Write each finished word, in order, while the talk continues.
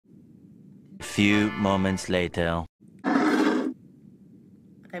Few moments later. Okay,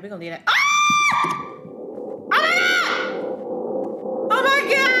 we're gonna leave that. Ah! Oh my god! Oh my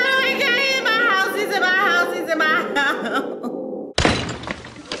god! Oh my god! He's in my house! He's in my house! He's in my house!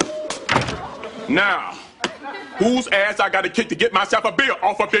 Now, whose ass I gotta kick to get myself a beer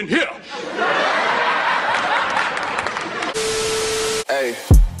off up in here? Hey.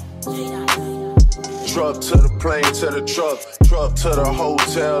 Truck to the plane, to the truck to the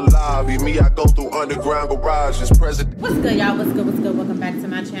hotel lobby. Me, I go through underground garages. President. What's good, y'all? What's good? What's good? Welcome back to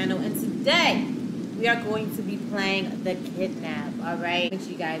my channel. And today, we are going to be playing the Kidnap. All right. Make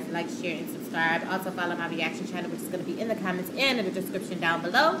sure you guys like, share, and subscribe. Also, follow my reaction channel, which is going to be in the comments and in the description down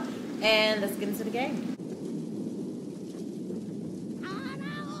below. And let's get into the game.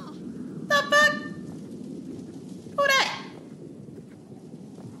 The fuck? Who that?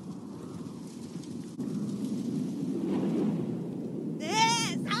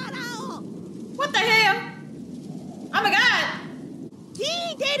 What the hell? Oh my god!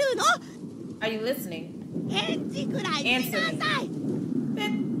 Are you listening? Answer me.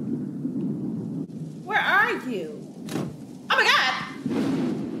 Where are you? Oh my god!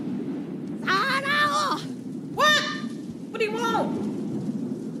 What? What do you want?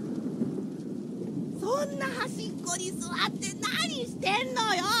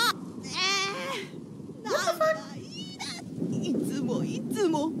 What the fuck?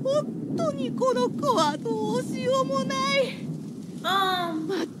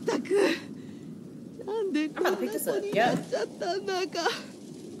 I'm about to pick this up. Yeah.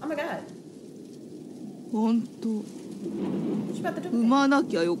 Oh my god. What you about to do? Oh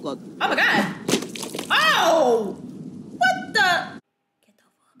my god. Oh! What the? Get the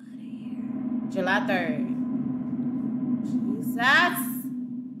fuck out of here. July 3rd. Jesus.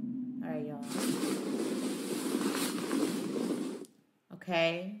 Alright, y'all.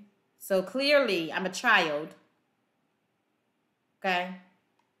 Okay. So clearly, I'm a child. Okay.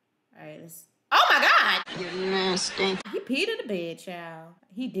 Alright, let's... Oh my god! You're nasty. He peed in the bed, child.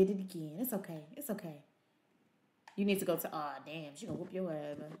 He did it again. It's okay. It's okay. You need to go to... Oh, damn. She gonna whoop your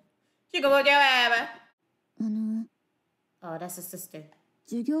ass. She gonna whoop your ass. Oh, that's his sister.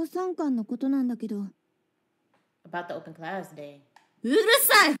 About the open class day.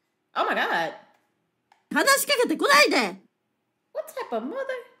 Oh my god. What type of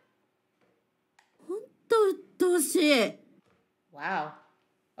mother? Wow.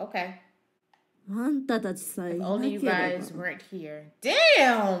 Okay. If only you guys weren't here.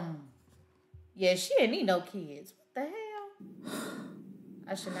 Damn! Yeah, she didn't need no kids. What the hell?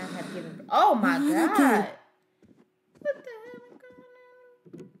 I should not have given her. Oh my god. What the hell is going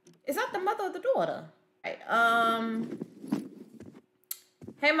on? Is that the mother or the daughter? Right,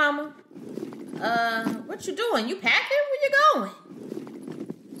 hey mama. What you doing? You packing? Where you going?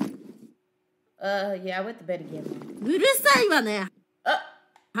 Yeah, I went to bed again.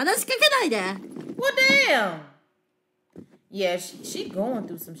 Well, damn. Yeah, she going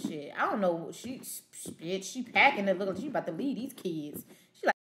through some shit. I don't know. She packing it. Look like she about to leave these kids. She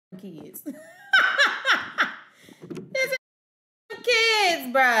like kids. There's kids,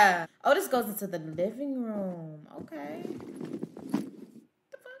 bruh. Oh, this goes into the living room. Okay.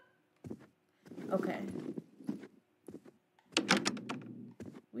 The fuck? Okay.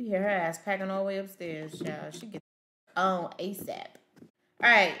 We hear her ass packing all the way upstairs, child. She gets on ASAP.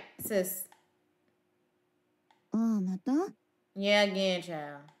 Alright, sis. Yeah, again,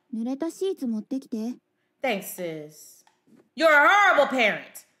 child. Thanks, sis. You're a horrible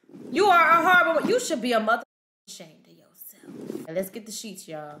parent. You are a horrible... You should be a mother... ashamed of yourself. Now, let's get the sheets,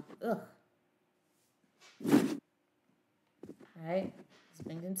 y'all. Ugh. Alright. Let's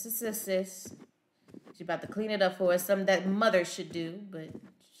bring them to sis. She's about to clean it up for us. Something that mother should do, but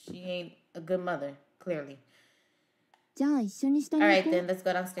she ain't a good mother, clearly. Alright then, let's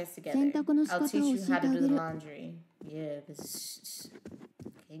go downstairs together. I'll teach you how to do the laundry. Yeah, this...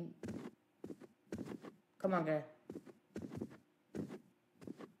 Okay. Come on, girl.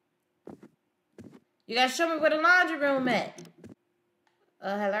 You gotta show me where the laundry room at.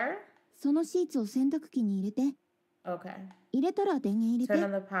 Hello? Okay. Turn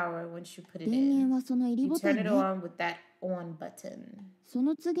on the power once you put it in. You turn it on with that on button.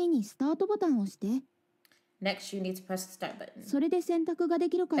 Next, you need to press the start button. That's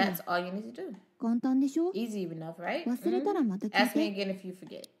all you need to do. Easy enough, right? Ask me again if you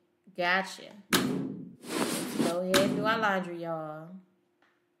forget. Gotcha. Let's go ahead and do our laundry, y'all.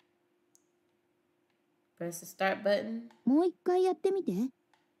 Press the start button.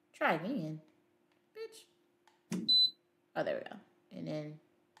 Try again. Bitch. Oh, there we go. And then...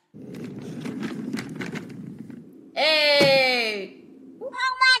 Hey!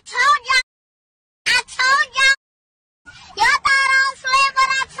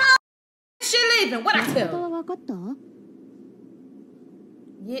 leaving. What I tell?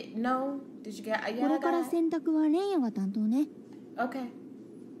 Yeah, no. Did you get? Yeah, I got it. Okay.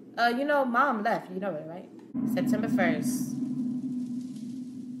 You know, Mom left. You know it, right? September 1st.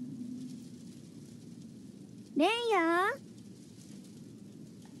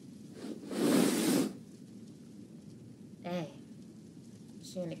 Dang.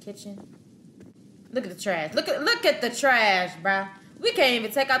 She in the kitchen. Look at the trash. Look at the trash, bruh. We can't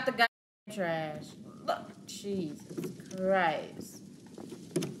even take out the goddamn trash. Look, Jesus Christ.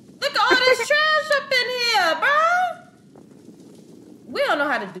 Look at all this trash up in here, bruh. We don't know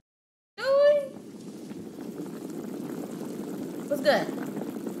how to do we? What's good?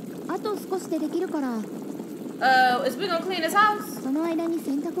 Is we gonna clean this house?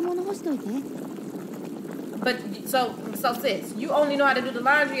 But so sis, you only know how to do the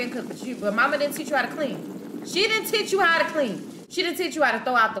laundry and cook, but Mama didn't teach you how to clean. She didn't teach you how to clean. She didn't teach you how to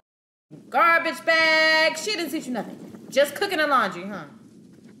throw out the garbage bag. She didn't teach you nothing. Just cooking and laundry, huh?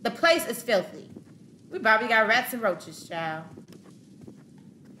 The place is filthy. We probably got rats and roaches, child.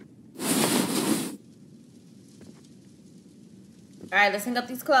 All right, let's hang up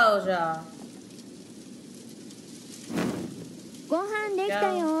these clothes, y'all.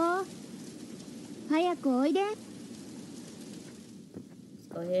 Let's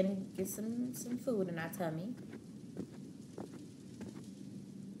go ahead and get some food in our tummy.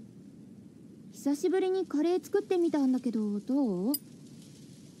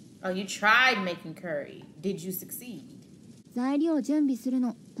 Oh, you tried making curry. Did you succeed?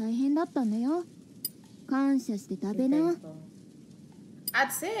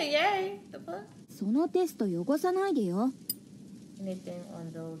 I'd say yay. The fuck? Anything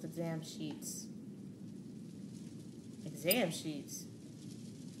on those exam sheets? Exam sheets?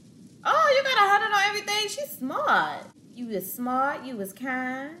 Oh, you got 100 on everything. She's smart. You was smart. You was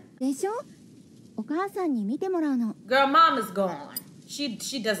kind. Girl, Mom is gone. She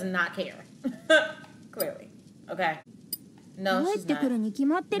does not care. Clearly. Okay. No, she's not.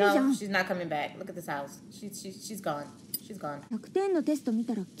 No, she's not coming back. Look at this house. She's gone. She's gone.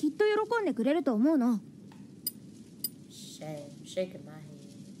 Shame. Shaking my head.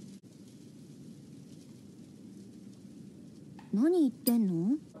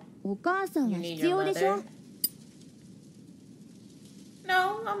 You need your mother?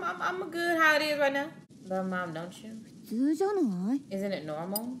 No, I'm good how it is right now. Love Mom, don't you? Isn't it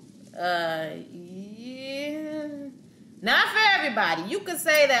normal? Yeah. Not for everybody. You could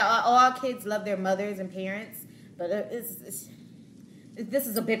say that all kids love their mothers and parents, but this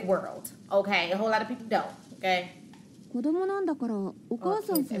is a big world, okay? A whole lot of people don't, okay? You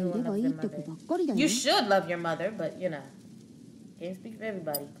should love your mother, but you know, can't speak for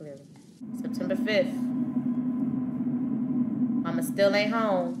everybody, clearly. September 5th. Mama still ain't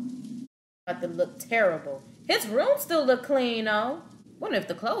home. About to look terrible. His room still look clean, though. Wonder if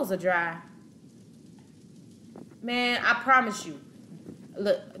the clothes are dry. Man, I promise you.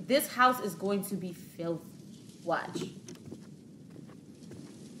 Look, this house is going to be filthy. Watch.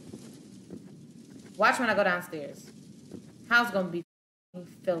 Watch when I go downstairs. House gonna be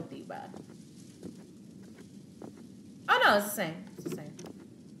filthy, bro. Oh no, it's the same. It's the same.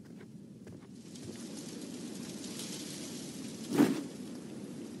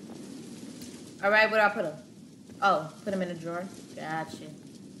 All right, where do I put them? Oh, put them in a drawer. Gotcha.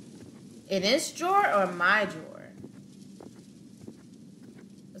 In this drawer or my drawer?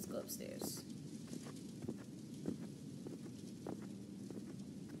 Let's go upstairs.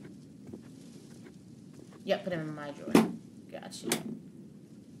 Yep, put them in my drawer. Gotcha.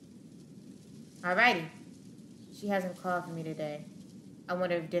 Alrighty. She hasn't called for me today. I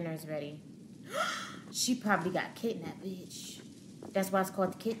wonder if dinner's ready. She probably got kidnapped, bitch. That's why it's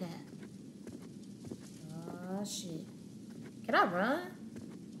called the Kidnap. Oh, shit. Can I run?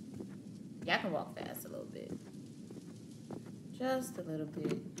 Yeah, I can walk fast a little bit. Just a little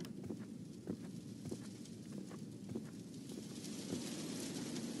bit.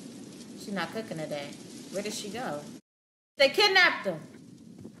 She's not cooking today. Where did she go? They kidnapped her.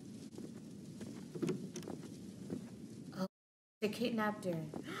 Oh, they kidnapped her.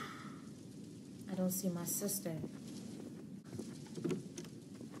 I don't see my sister.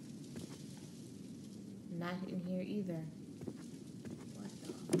 Not in here either. What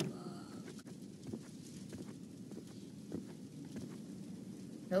the fuck?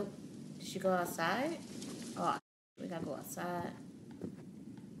 Nope. Did she go outside? Oh, we gotta go outside.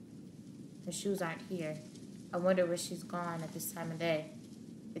 Her shoes aren't here. I wonder where she's gone at this time of day.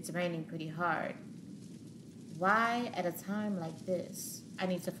 It's raining pretty hard. Why at a time like this? I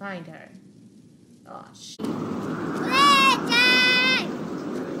need to find her. Oh, shit.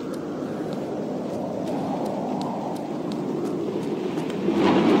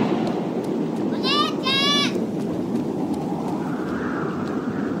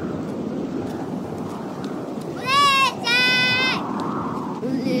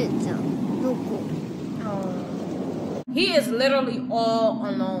 He is literally all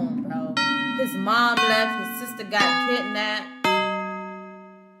alone, bro. His mom left. His sister got kidnapped.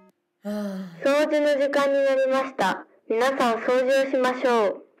 掃除の時間になりました。皆さん掃除をしましょ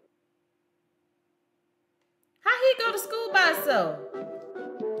う。How he go to school by himself?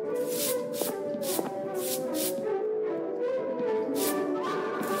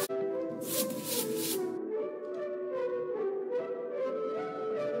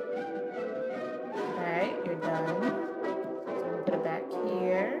 Alright, you're done. So we'll put it back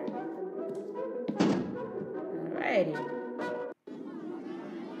here. Alrighty.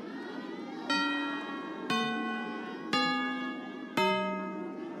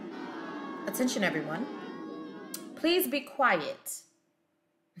 Attention, everyone. Please be quiet.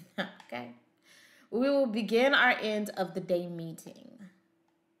 Okay. We will begin our end of the day meeting.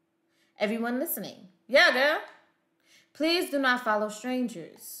 Everyone listening. Yeah, girl. Please do not follow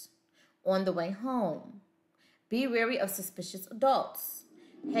strangers on the way home. Be wary of suspicious adults.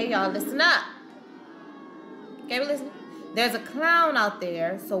 Hey, y'all, listen up. Okay, we listening? There's a clown out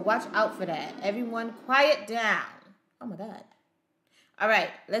there, so watch out for that. Everyone, quiet down. Oh, my God. All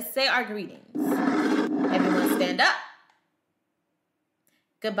right, let's say our greetings. Everyone stand up.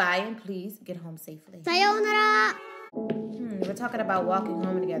 Goodbye, and please get home safely. Sayonara! We're talking about walking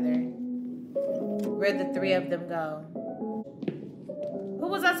home together. Where'd the three of them go? Who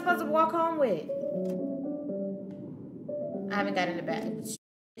was I supposed to walk home with? I haven't got in the bag.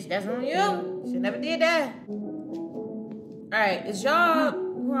 That's on you. She never did that. Alright, it's y'all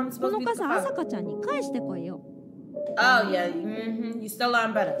who I'm supposed to be looking for. Oh, yeah. You stole our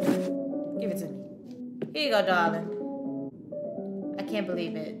umbrella. Give it to me. Here you go, darling. I can't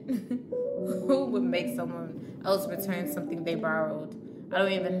believe it. Who would make someone else return something they borrowed? I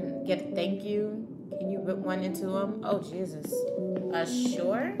don't even get a thank you. Can you whip one into them? Oh, Jesus.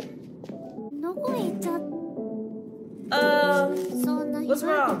 Sure? What's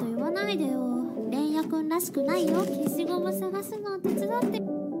wrong? レンヤ君らしくないよ。消しゴム探すのを手伝って。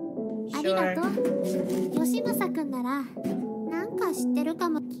ありがとう。吉正君ならなんか知ってるか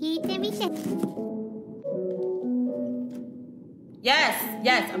も。聞いてみて。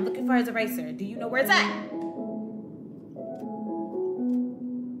Yes, I'm looking for his eraser. Do you know where it's at?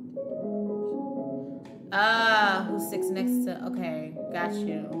 Who sits next to... Okay, got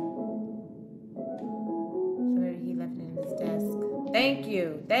you. So maybe he left it in his desk. Thank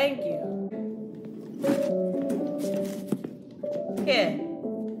you. Here.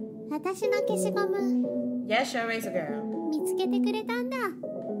 私の消しゴム。Yes, your eraser girl. 見つけてくれたんだ。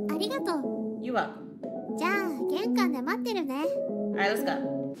ありがとう。You up? じゃあ玄関で待ってるね。Alright, let's go.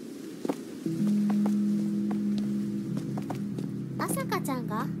 まさかちゃん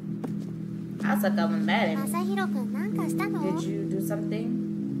が Asaka was mad at ま me. さひろくんなんかしたの Did you do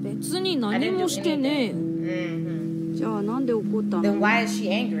something? 別に何もしてねえ。じゃあなんで怒ったの Then why is she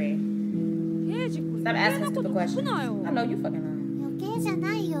angry? 刑事君 Stop 余計 asking なこと stupid 聞く questions. なよ。 I know you fucking lying. 余計じゃ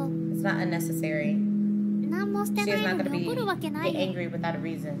ないよ。 It's not unnecessary. 何もして She な is い not の gonna に be 怒るわけない get よ。 angry without a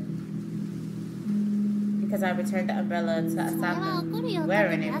reason. Because I returned the umbrella to それは Asaka 怒るよ。だ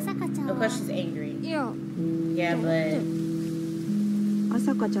wearing って it. あさかちゃん Of は course she's angry. いや、 Yeah, but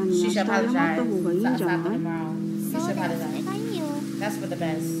朝香ちゃんに she 明日 should 謝った apologize 方がいい to んじゃ Asaka ない tomorrow. She そう should だよ。それ apologize. がいいよ。 That's for the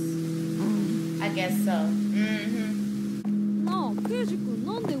best. I guess so. なあ、刑事君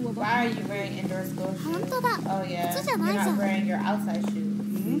なんで上 Why ば are you wearing indoor school 本 shoes? 当だ。 Oh yeah. 靴じゃ You're ないじゃ not ん。 wearing your outside shoes.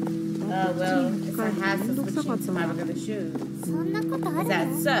 Well, it's a hassle switching to my regular shoes. そんなことあ Is る that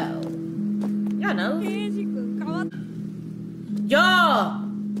の so? Y'all know. 刑事君変わっ Y'all!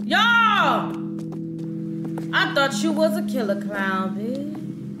 I thought you was a killer clown, bitch.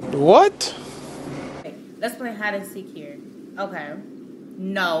 What? Okay, let's play hide and seek here. Okay.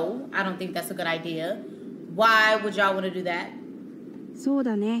 No, I don't think that's a good idea. Why would y'all want to do that? そう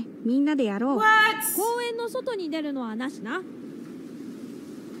だね。みんなでやろう。 What? 公園の外に出るのはなしな。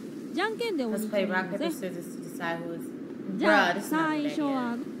じゃんけんでお Let's に play ぎり rock, だ paper, ぜ。 scissors to decide who is... じゃ Bruh, あ this is not a 最 good 初は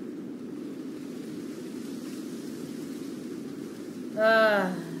idea. Uh,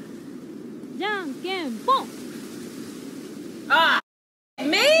 じゃんけんぽん。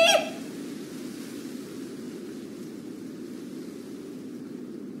 me?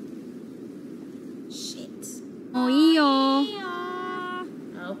 Shit. もういいよ。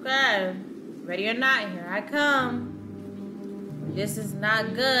 Okay. Ready or not, here I come. This is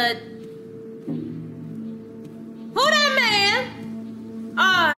not good. Who that man?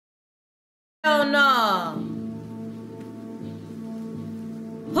 Oh, hell no.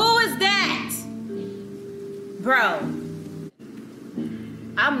 Who is that? Bro.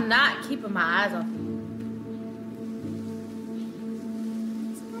 I'm not keeping my eyes off you.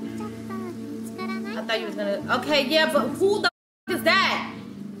 見つかっちゃった。見つからない I thought you was gonna. Okay, yeah, but who the is that?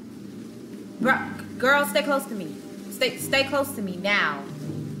 Girl, stay close to me. Stay close to me now.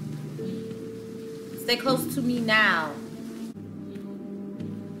 Stay close to me now.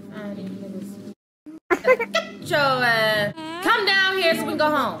 I didn't hear this. Get your come down here so we can go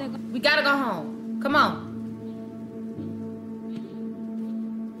home. We gotta go home. Come on.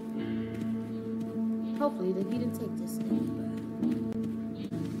 Hopefully he didn't take this thing.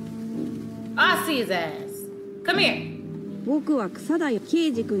 I see his ass. Come here. 僕は草だよ。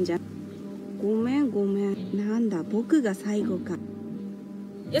刑事くんじゃ。ごめん。なんだ、僕が最後か。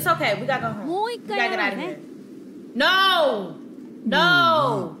It's okay. We gotta go home. もう一 We 回 gotta や get ろ out う of ね here. No! No!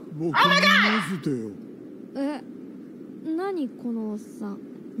 Oh my god! え、何このおっさん。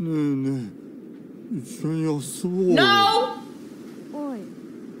一緒に遊ぼう。 No! おい、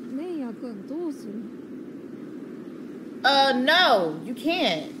レイヤくんどうする？ No, you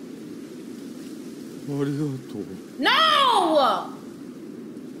can't. ありがとう。 No! し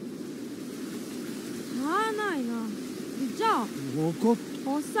ゃあないな。じゃあ、分かっ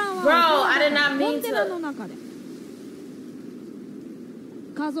おっさんは Bro, I did not コ mean ンテナの to. 中で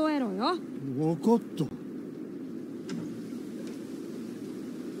数えろよ。分かった。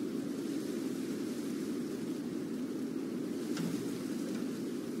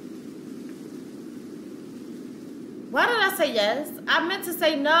Why did I say yes? I meant to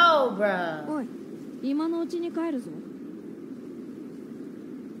say no, bruh. おい、今のうちに帰るぞ。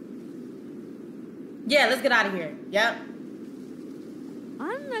Yeah, let's get out of here. Yep. あ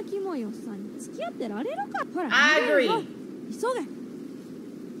んなキモいおっさんに付き合ってられるか。ほら、 I 逃げるぞ agree. 急げ。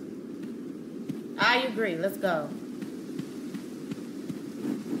I agree. Let's go.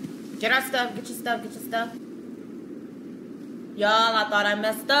 Get our stuff. Get your stuff. Get your stuff. Y'all, I thought I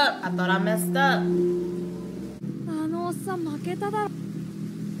messed up. I up. あのおっさん負けただろ。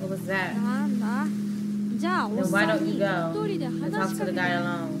 What was that? なんだ。じゃあおっ Then why さん don't に you 一 go 人で and 話 talk し to か the け guy て。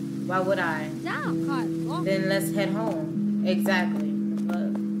 alone? Why would I? じゃあ帰るぞ。 Then let's head home. Exactly. But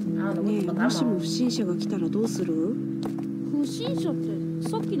I don't know ねえ、 what the も fuck し I'm も on. 不審者が来たらどうする？不審者って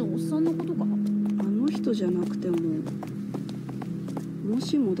さっきのおっさんのことか。あの人じゃなくても、も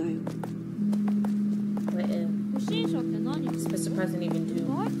しもだよ。 What if? 不審者って何？ Does Mr. President even do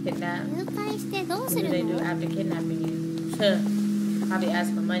kidnap? 誘拐してどう What す do る they do の？ after kidnapping you? Probably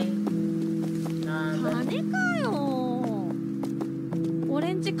ask for money. But 金かよ。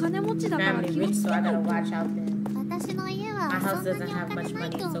俺んち金持ちだから family 気を rich, つ so け I ない gotta と。 watch out then. 私の家 My は house そんな doesn't にお have 金 much ない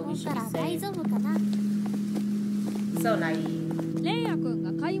money, と so 思 we っ should た be ら大 safe. 丈夫かな？ So naive. レイヤくん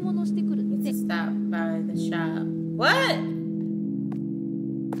が買い物してくるっ Need て to。stop by the shop. What?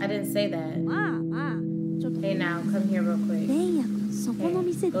 I didn't say that. まあまあ、ちょっと。 Hey now, come here real レ quick. イヤくん、そこの Hey,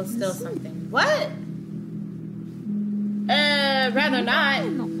 店で go 盗 steal んで something. What? Rather ん not.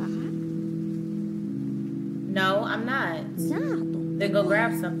 のか？ No, I'm not. じゃあと。 Then go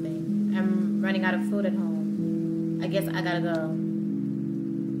grab something. I'm running out of food at home. I guess I gotta go.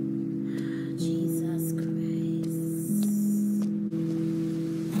 Jesus Christ.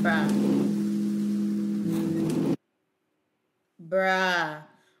 Bruh.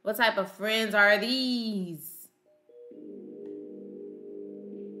 What type of friends are these?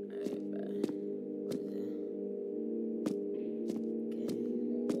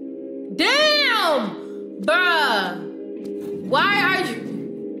 Damn! Bruh. Why are you...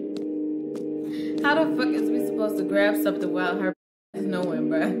 How the fuck is we supposed to grab something while her is knowing,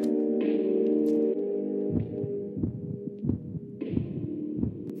 bruh?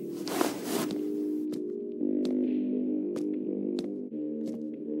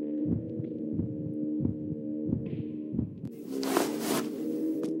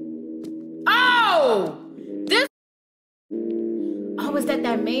 Oh! This... Oh, is that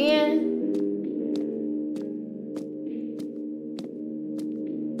man?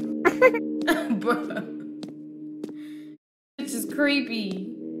 Bruh. It's just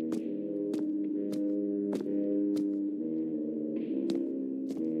creepy.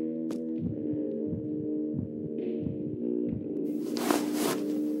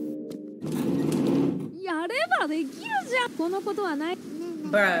やればできるじゃん。このことはない。ねえね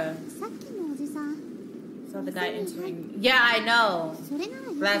Bruh. え、さっきのおじさん、 Saw the guy entering. Yeah, I know. それなら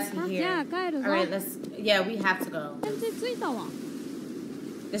よか Glad っ to た。じゃあ hear. 帰るぞ。 Alright, let's... Yeah, we have to go. 全然着いたわ。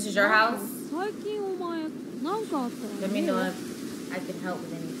 This is your house? 最近お前、なんかあったら Let me 言え know よ if I can help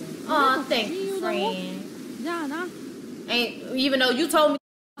with anything. Aw, thank you, friend. じゃあな。 Ain't... Even though you told me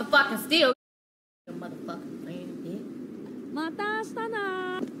to fucking steal... Your motherfucking friend, bitch. また明日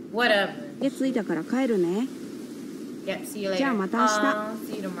な。 Whatever. で、着いたから帰るね。 Yep, see you later. じゃあまた明日。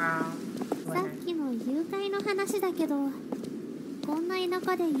 See you tomorrow. さっきの誘拐の話だけど、こんな田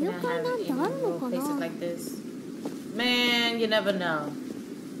舎で誘拐なんてあるのかな。 places like this. Man, you never know.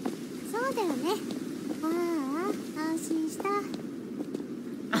 そうだよね。ああ、安心した。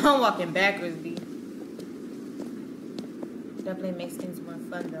 I'm walking backwards, B. Definitely makes things more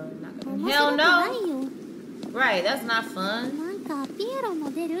fun though. Not gonna... Hell no! Right, that's not fun. なんかピエロ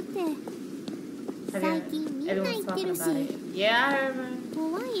も出るって最近みんな言ってるし。 Yeah, I heard.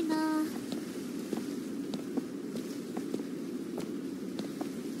 怖いな。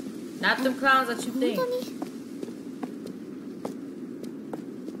 Not the clowns that you think. 本当に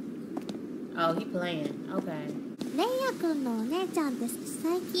Oh, he playing. Okay. レイヤくんのお姉ちゃんって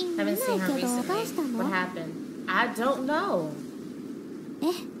最近見ない Haven't seen her けどどう recently. したの？ What happened? I don't know. え、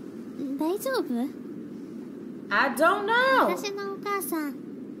大丈夫？ I don't know. 私のお母さん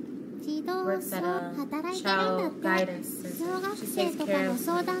児童 Works at a 働いてるんだ child って。 guidance center. 小学 She 生 takes とか care の of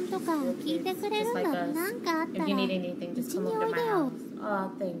相談とか聞いてくれるん just だ。 like us. なんかあったら If you need anything, う just ち come に over お to い my で house. よ。 Oh,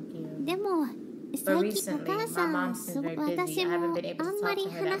 thank you. でも But 最近お recently, 母 my さん mom's す been ご very く busy. 私 I も haven't been able あ to んま talk り to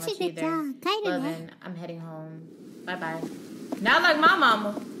her that 話 much でじゃ either. あ帰る Well ね。 then, I'm heading home. Bye bye. Not like my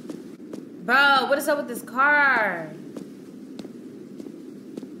mama. Bro, what is up with this car?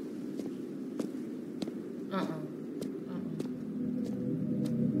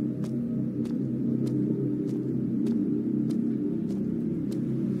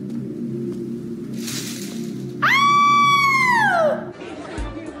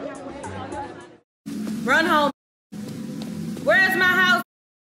 Run home. Where's my house?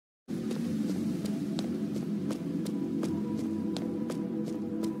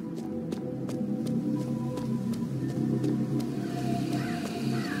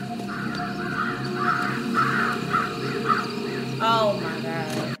 Oh my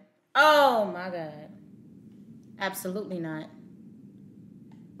God. Oh my God. Absolutely not.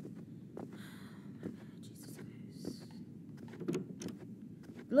 Jesus Christ.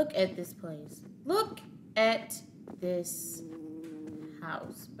 Look at this place. Look at this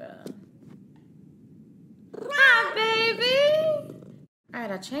house, bro. Hi, baby. All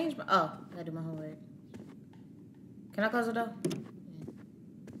right, I changed my... Oh, I gotta do my homework. Can I close the door?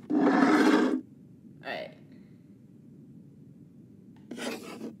 Yeah. All right.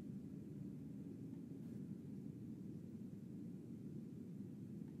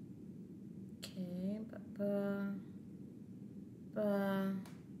 Okay,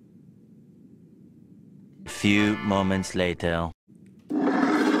 Few moments later. Okay,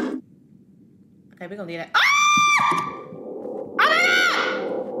 we're gonna do that. Ah! Oh my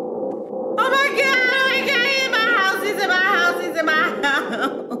God! Oh my God! Oh my God! He's in my house! He's in my house! He's in my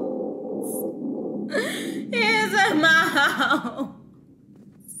house! He's in my house!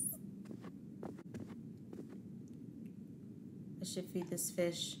 I should feed this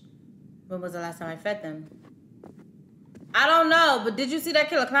fish. When was the last time I fed them? I don't know, but did you see that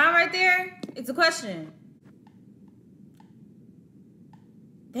killer clown right there? It's a question.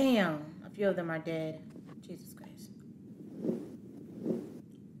 Damn, a few of them are dead. Jesus Christ.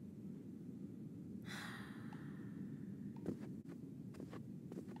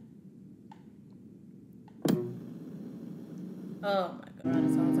 Oh my God,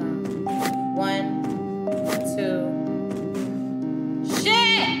 it's all time. 1, 2.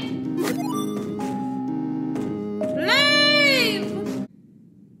 Shit! Leave!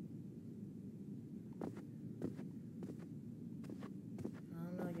 I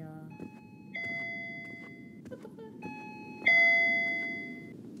don't know, y'all. What the fuck?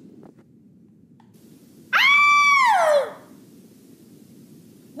 Ah!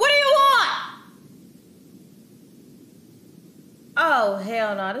 What do you want? Oh,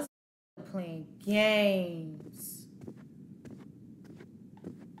 hell no. This is playing games.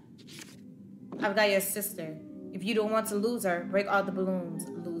 I've got your sister. If you don't want to lose her, break all the balloons,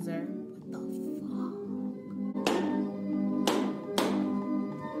 loser. What the fuck?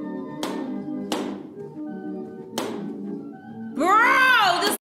 Bro,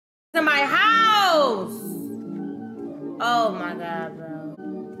 this is in my house. Oh my God, bro.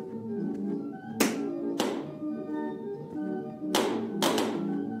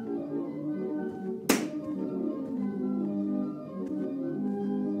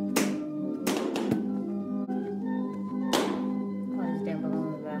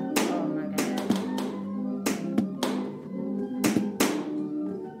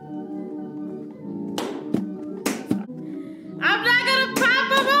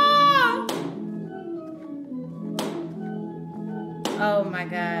 Oh my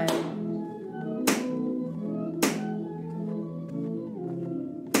God.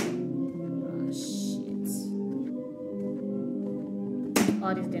 Oh shit.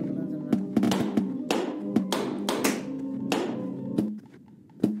 All these damn balloons in my...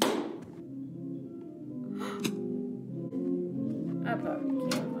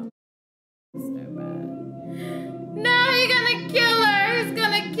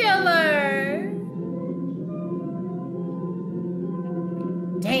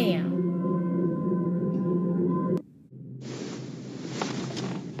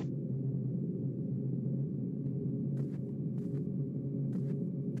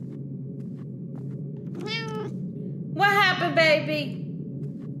 coming, baby.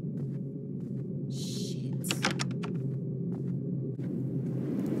 Shit.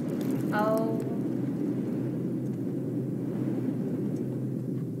 Oh.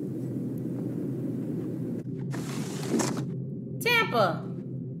 Tampa,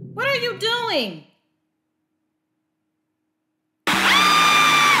 what are you doing?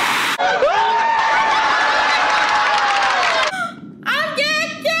 I'm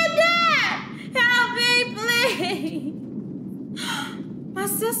getting kidnapped! Help me, please! My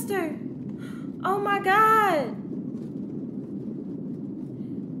sister. Oh my God.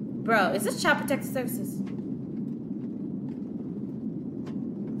 Bro, is this Child Protective Services?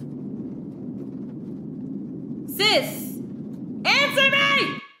 Sis! Answer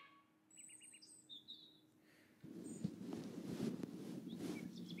me!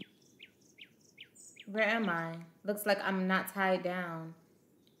 Where am I? Looks like I'm not tied down.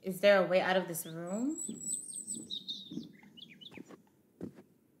 Is there a way out of this room?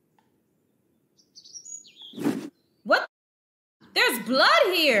 What? There's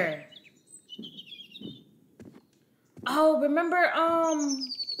blood here! Oh, remember,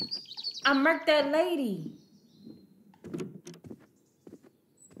 I murked that lady.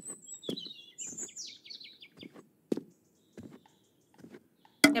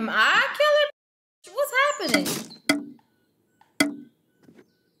 Am I killing? What's happening?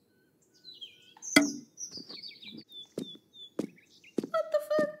 What the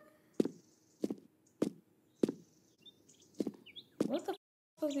fuck? What the fuck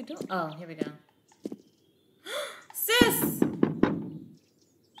was we doing? Oh, here we go. Sis!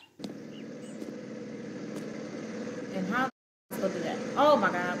 And how do that? Oh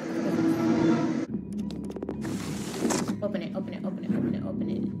my God. Open it, open it, open it, open it, open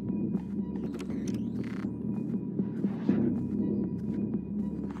it.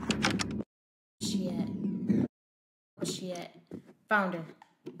 She at? Where's she at? Found her.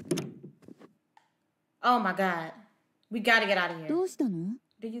 Oh my God. We gotta get out of here. What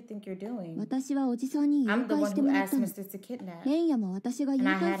do you think you're doing? I'm the one who asked Mr. to kidnap. And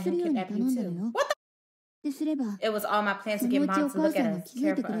I had him kidnap you too. What the? It was all my plan to get Mom to look at us,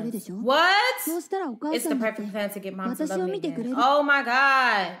 care for us. What? It's the perfect plan to get Mom to love me again. Oh my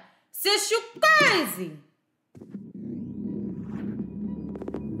God. Sis, you crazy.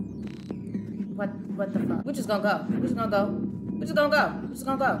 What the fuck? We're just gonna go. We're just gonna go. We're just gonna go. We're just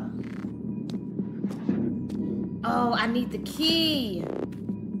gonna go. Oh, I need the key.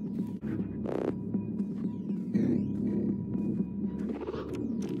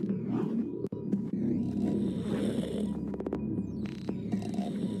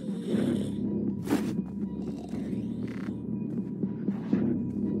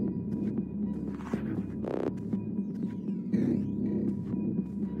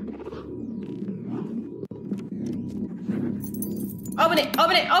 Open it!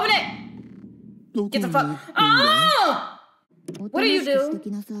 Open it! Open it! Get the fuck! Oh! What do you do? Don't you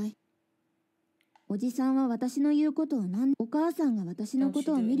do anything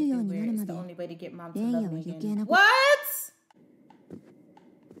weird. It's the only way to get Mom to love me again. What?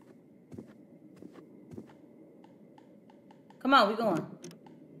 Come on, we going.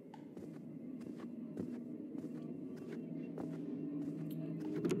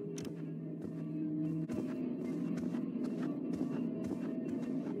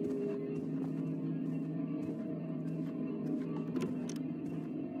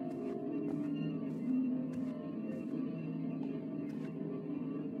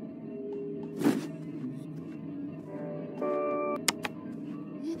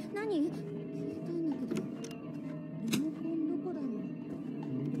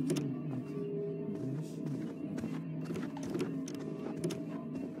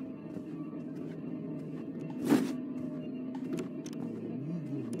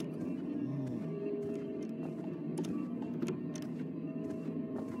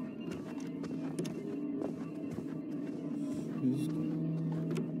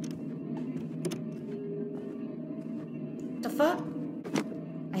 The fuck?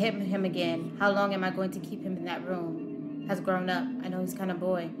 I hit him again. How long am I going to keep him in that room? Has grown up. I know he's kind of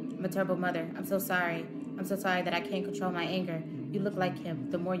boy. I'm a terrible mother. I'm so sorry. I'm so sorry that I can't control my anger. You look like him.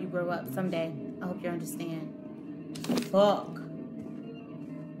 The more you grow up someday, I hope you understand. Fuck.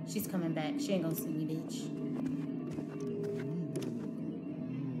 She's coming back. She ain't gonna see me, bitch.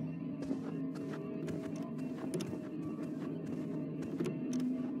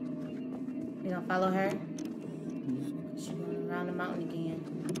 We gonna follow her? She's going around the mountain again.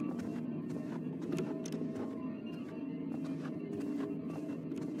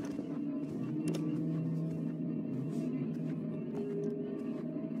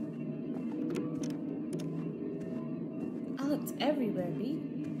 Phones everywhere, B.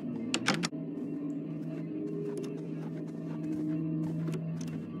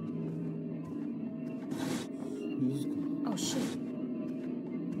 Oh, shit.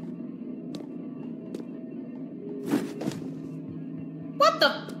 What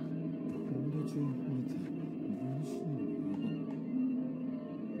the?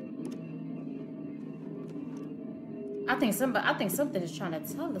 I think something is trying to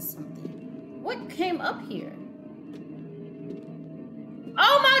tell us something. What came up here?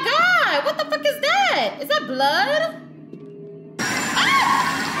 Oh my God! What the fuck is that? Is that blood?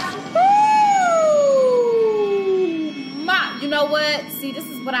 Ah! You know what? See, this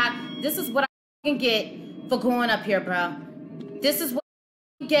is what I can get for going up here, bro. This is what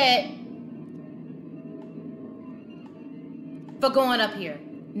I get for going up here.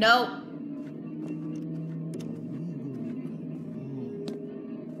 Nope.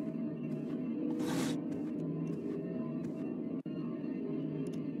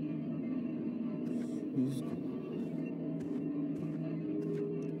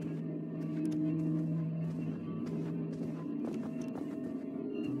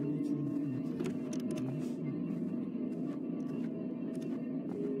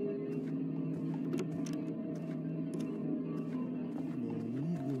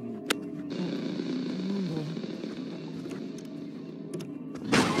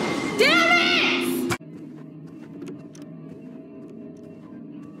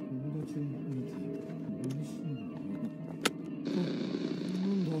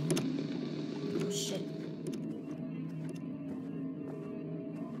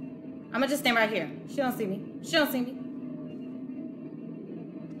 I'm gonna just stand right here. She don't see me. She don't see me.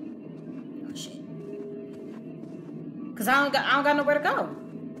 Oh shit. Cause I don't got nowhere to go.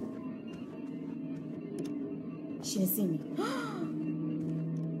 She didn't see me.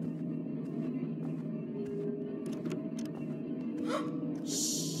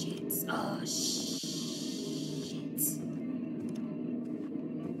 Shit. Oh shit.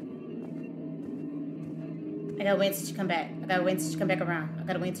 I gotta wait until she come back. I gotta wait until she come back around. I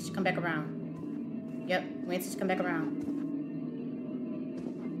gotta wait until she come back around. Yep, wait until she come back around.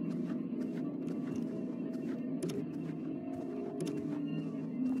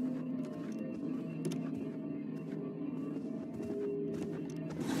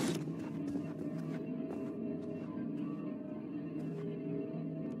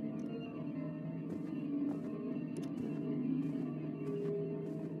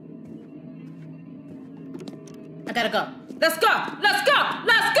 I gotta go. Let's go! Let's go!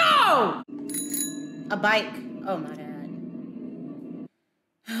 Let's go! A bike. Oh my God.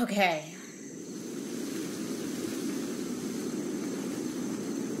 Okay.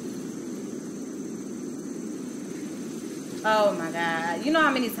 Oh my God. You know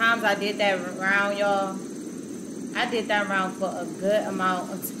how many times I did that round, y'all? I did that round for a good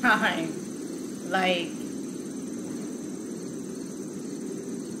amount of time. Like,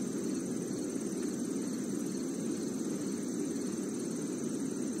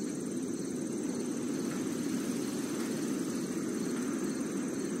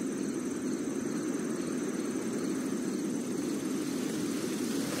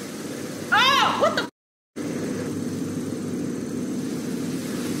 what the?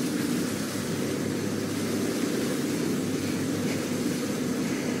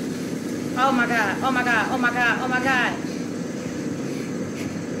 Oh my God, oh my God, oh my God, oh my God.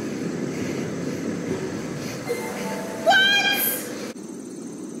 What?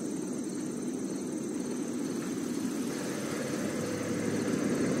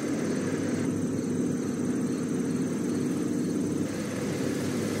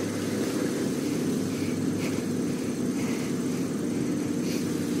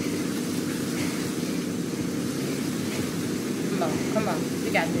 Come on, we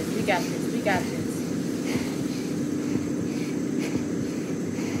got this, we got this, we got this.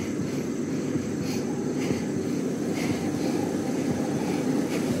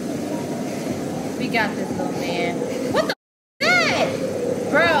 We got this, little man. What the f is that?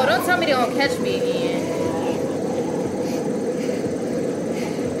 Bro, don't tell me they're gonna catch me again.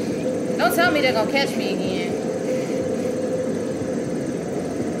 Don't tell me they're gonna catch me again.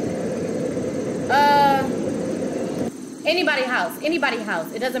 Anybody house. Anybody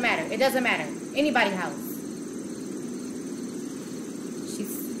house. It doesn't matter. It doesn't matter. Anybody house.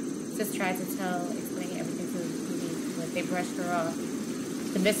 She's just tried to explain everything to the police, but they brushed her off.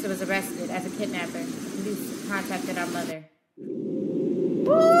 The mister was arrested as a kidnapper. The police contacted our mother.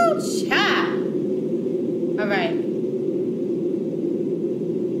 Woo, cha! All right.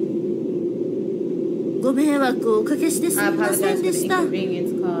 ごご迷惑をおかけしてすみませんでした。What? Oh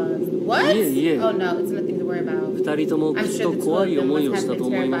no, it's nothing to worry about. 二人ともきっと怖い思いをしたと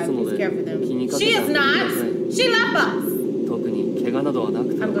思いますので、気にかけてあげてください。She left us. 特に怪我などはなく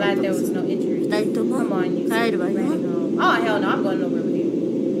てよかったです。二人とも帰るわよ。Oh hell no, I'm going nowhere with you.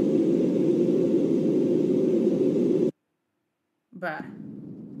 Bruh.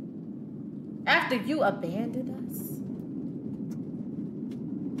 After you abandoned us?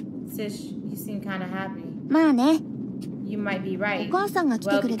 Sis, you seem kind of happy. まあね。 You might be right. お母さんが来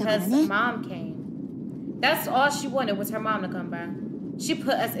てくれたからね。 Well, because mom came. That's all she wanted was her mom to come by. She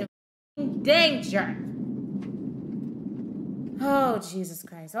put us in danger. Oh, Jesus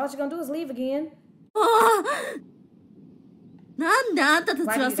Christ. All you're gonna do is leave again. なんであんた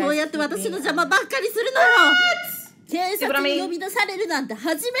たちはそうやって私の邪魔ばっかりするのよ。警察に呼び出されるなんて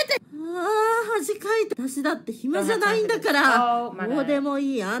初めて。恥かいた。私だって暇じゃないんだから。どうでも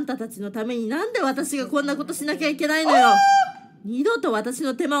いいあんたたちのためになんで私がこんなことしなきゃいけないのよ。二度と私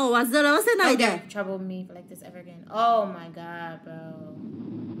の手間を煩わせないで。Trouble me like this ever again. Oh my god, bro.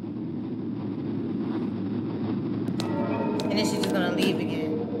 And then she's just gonna leave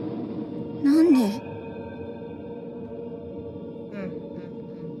again. なんで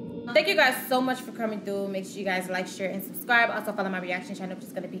Thank you guys so much for coming through. Make sure you guys like, share, and subscribe. Also follow my reaction channel, which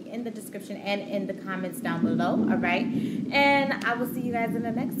is going to be in the description and in the comments down below. All right. And I will see you guys in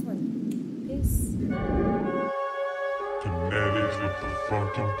the next one. Peace. Kinetics with the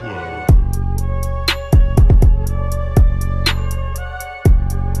fucking plug.